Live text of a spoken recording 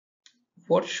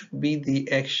What should be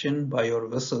the action by your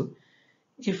vessel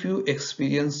if you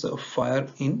experience a fire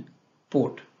in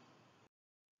port?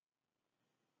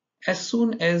 As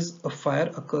soon as a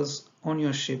fire occurs on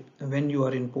your ship when you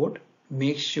are in port,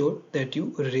 make sure that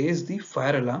you raise the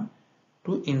fire alarm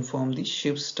to inform the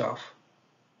ship's staff.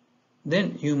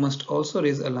 Then you must also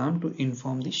raise alarm to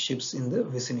inform the ships in the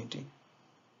vicinity.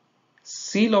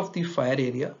 Seal off the fire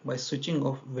area by switching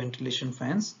off ventilation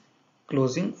fans,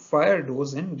 closing fire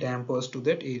doors and dampers to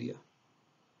that area.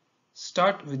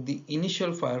 Start with the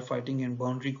initial firefighting and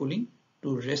boundary cooling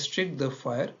to restrict the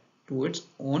fire to its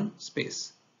own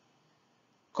space.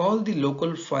 Call the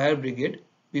local fire brigade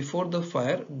before the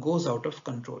fire goes out of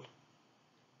control.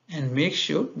 And make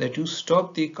sure that you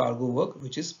stop the cargo work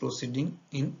which is proceeding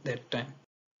in that time.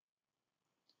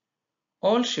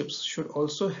 All ships should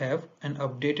also have an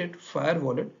updated fire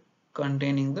wallet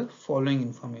containing the following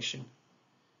information: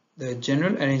 the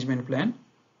general arrangement plan,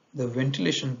 the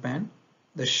ventilation plan,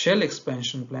 the shell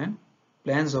expansion plan,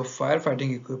 plans of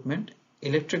firefighting equipment,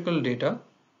 electrical data,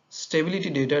 stability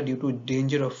data due to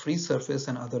danger of free surface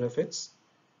and other effects,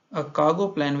 a cargo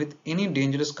plan with any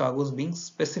dangerous cargoes being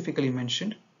specifically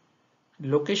mentioned,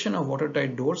 location of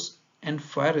watertight doors and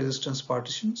fire resistance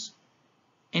partitions,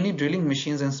 any drilling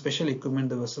machines and special equipment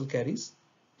the vessel carries,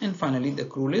 and finally the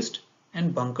crew list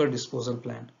and bunker disposal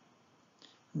plan.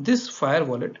 This fire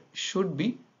wallet should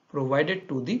be provided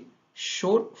to the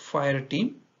shore fire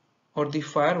team or the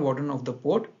fire warden of the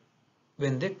port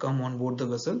when they come on board the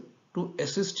vessel to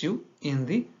assist you in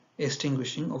the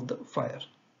extinguishing of the fire.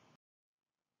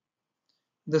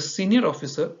 The senior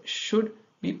officer should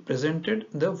be presented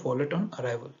the wallet on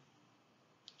arrival.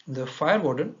 The fire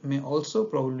warden may also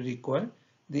probably require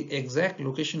the exact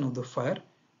location of the fire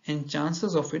and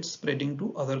chances of it spreading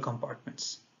to other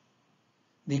compartments.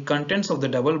 The contents of the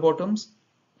double bottoms,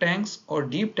 tanks or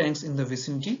deep tanks in the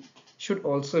vicinity should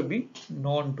also be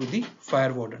known to the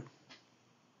fire warden.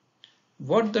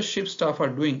 What the ship staff are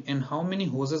doing and how many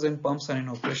hoses and pumps are in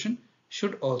operation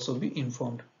should also be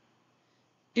informed.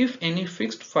 If any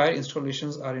fixed fire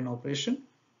installations are in operation,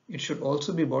 it should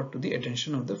also be brought to the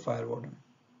attention of the fire warden.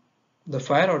 The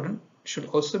fire warden should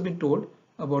also be told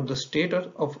about the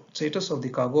status of the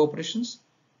cargo operations,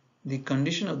 the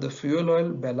condition of the fuel oil,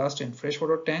 ballast and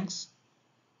freshwater tanks,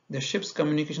 the ship's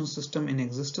communication system in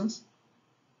existence,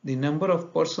 the number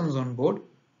of persons on board,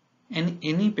 and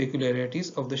any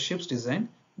peculiarities of the ship's design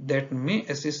that may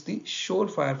assist the shore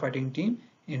firefighting team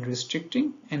in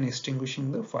restricting and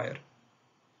extinguishing the fire.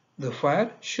 The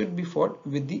fire should be fought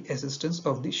with the assistance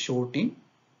of the shore team,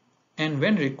 and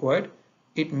when required,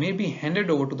 it may be handed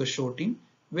over to the shore team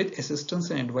with assistance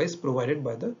and advice provided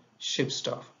by the ship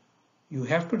staff. You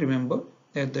have to remember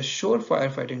that the shore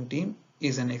firefighting team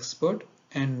is an expert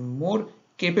and more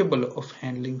capable of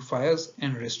handling fires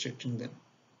and restricting them.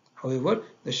 However,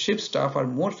 the ship staff are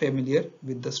more familiar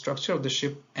with the structure of the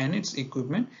ship and its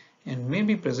equipment and may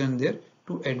be present there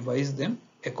to advise them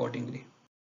accordingly.